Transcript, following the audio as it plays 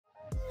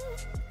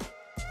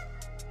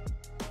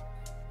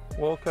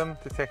Welcome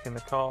to Tech in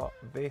the Car.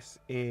 This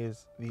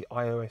is the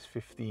iOS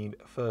 15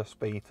 first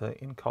beta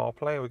in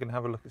CarPlay. We're going to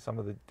have a look at some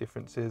of the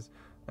differences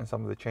and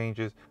some of the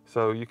changes.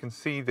 So you can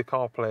see the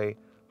CarPlay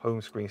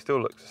home screen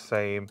still looks the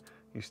same.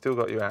 You've still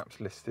got your apps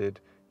listed.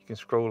 You can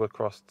scroll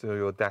across to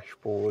your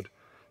dashboard.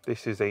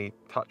 This is a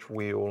touch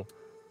wheel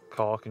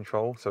car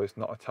control, so it's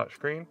not a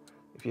touchscreen.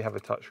 If you have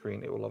a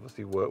touchscreen, it will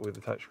obviously work with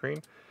the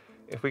touchscreen.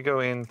 If we go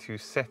into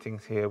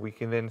settings here, we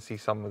can then see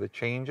some of the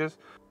changes.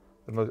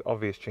 The most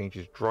obvious change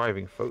is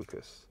driving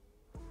focus.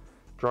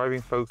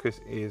 Driving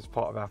focus is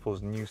part of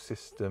Apple's new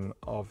system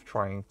of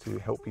trying to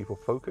help people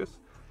focus.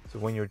 So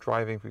when you're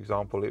driving, for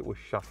example, it will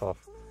shut off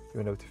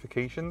your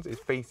notifications.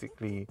 It's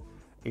basically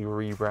a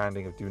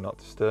rebranding of Do Not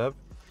Disturb,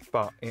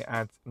 but it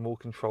adds more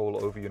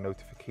control over your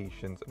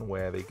notifications and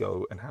where they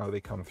go and how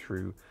they come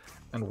through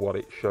and what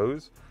it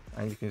shows.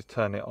 And you can just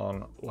turn it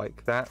on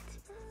like that.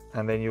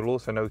 And then you'll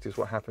also notice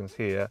what happens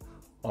here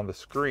on the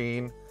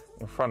screen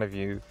in front of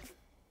you.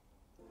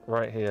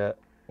 Right here,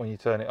 when you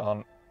turn it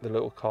on, the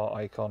little car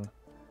icon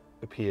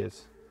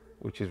appears,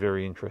 which is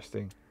very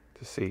interesting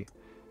to see.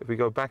 If we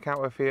go back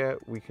out of here,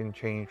 we can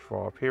change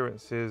for our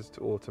appearances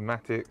to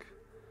automatic,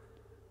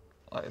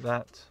 like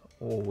that,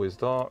 always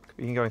dark.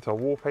 We can go into our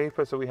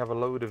wallpaper, so we have a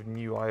load of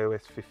new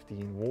iOS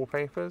 15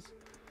 wallpapers.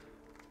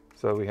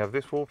 So we have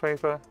this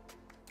wallpaper,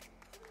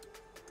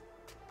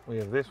 we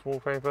have this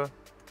wallpaper,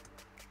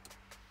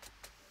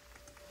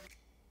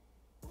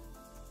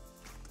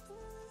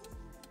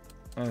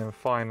 and then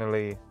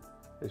finally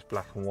this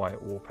black and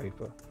white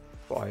wallpaper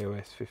for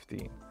iOS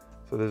 15.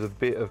 So there's a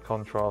bit of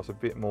contrast, a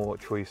bit more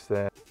choice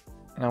there.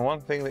 Now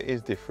one thing that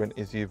is different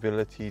is the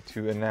ability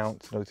to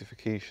announce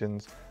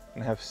notifications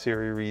and have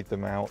Siri read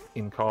them out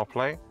in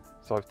CarPlay.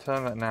 So I've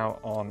turned that now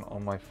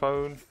on my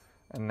phone,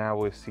 and now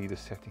we'll see the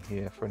setting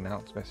here for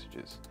announce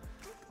messages.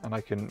 And I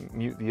can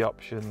mute the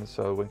options,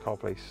 so when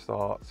CarPlay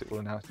starts it will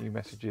announce new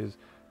messages,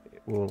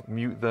 it will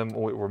mute them,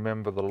 or it will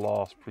remember the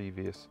last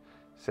previous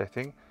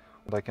setting.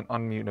 I can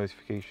unmute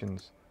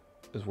notifications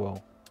as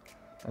well.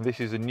 And this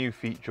is a new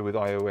feature with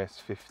iOS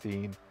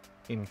 15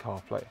 in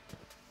CarPlay.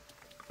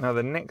 Now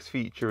the next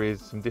feature is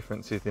some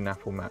differences in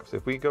Apple Maps.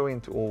 If we go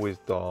into always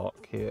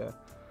dark here,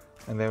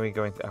 and then we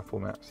go into Apple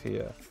Maps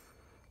here.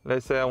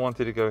 Let's say I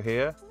wanted to go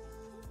here.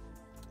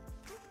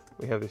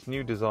 We have this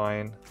new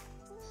design.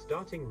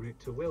 Starting route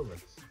to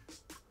Wilmans,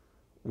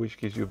 which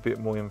gives you a bit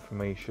more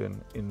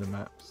information in the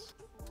maps.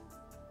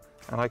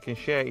 And I can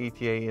share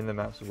ETA in the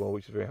maps as well,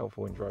 which is very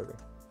helpful when driving.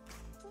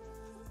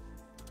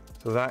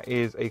 So that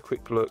is a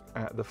quick look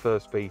at the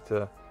first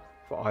beta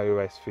for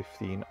iOS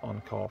 15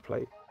 on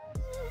CarPlay.